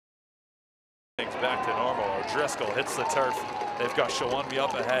Things back to normal. O'Driscoll hits the turf. They've got Shawunmi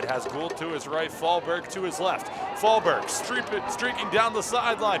up ahead, has Gould to his right, Fallberg to his left. Fallberg streaking down the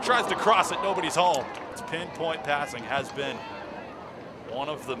sideline, tries to cross it, nobody's home. It's pinpoint passing has been one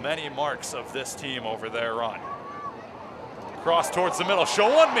of the many marks of this team over their run. Cross towards the middle,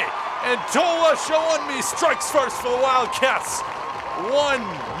 Shawunmi, and Tola Shawunmi strikes first for the Wildcats.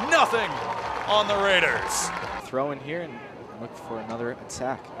 1-0 on the Raiders. Throw in here and look for another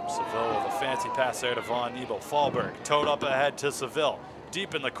attack. Seville with a fancy pass there to Von Nebel. Fallberg towed up ahead to Seville.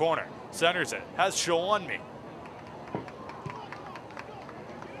 Deep in the corner. Centers it. Has Shawunmi.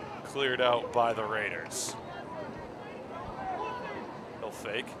 Cleared out by the Raiders. He'll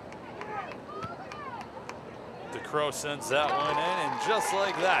fake. DeCrow sends that one in, and just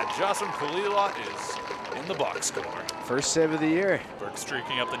like that, Jocelyn Kalila is in the box score. First save of the year. Berg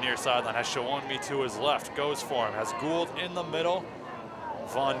streaking up the near sideline, has Shawunmi to his left, goes for him, has Gould in the middle.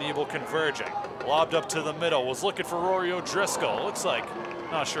 Von Nebel converging, lobbed up to the middle, was looking for Rory O'Driscoll. Looks like,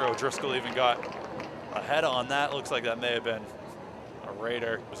 not sure O'Driscoll even got ahead on that. Looks like that may have been a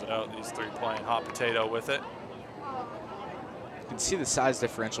Raider. Was it out? These three playing hot potato with it. You can see the size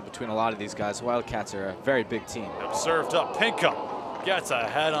differential between a lot of these guys. Wildcats are a very big team. Served up, Pinkham gets a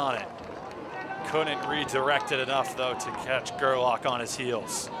head on it. Couldn't redirect it enough though to catch Gerlach on his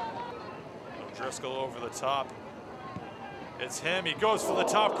heels. O'Driscoll over the top. It's him, he goes for the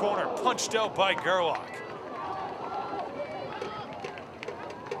top corner, punched out by Gerlach.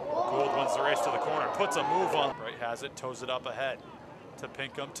 Gould wins the race to the corner, puts a move on. Right has it, toes it up ahead to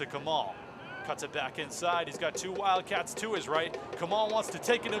Pinkham, to Kamal. Cuts it back inside, he's got two Wildcats to his right. Kamal wants to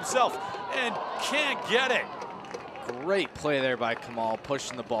take it himself and can't get it. Great play there by Kamal,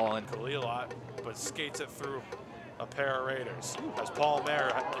 pushing the ball in. Kalila, but skates it through a pair of Raiders. As Paul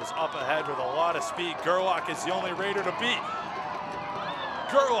Mayer is up ahead with a lot of speed, Gerlach is the only Raider to beat.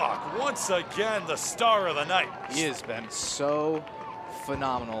 Gerlach, once again, the star of the night. He has been so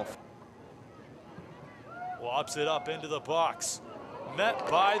phenomenal. Lobs it up into the box. Met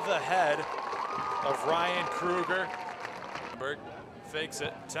by the head of Ryan Kruger. Berg fakes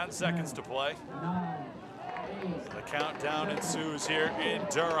it, 10 seconds to play. The countdown ensues here in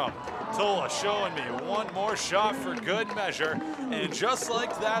Durham. Tola Shawunmi one more shot for good measure. And just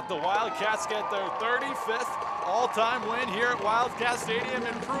like that, the Wildcats get their 35th all-time win here at Wildcat Stadium,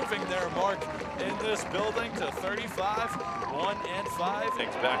 improving their mark in this building to 35, 1-5.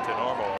 Things back to normal.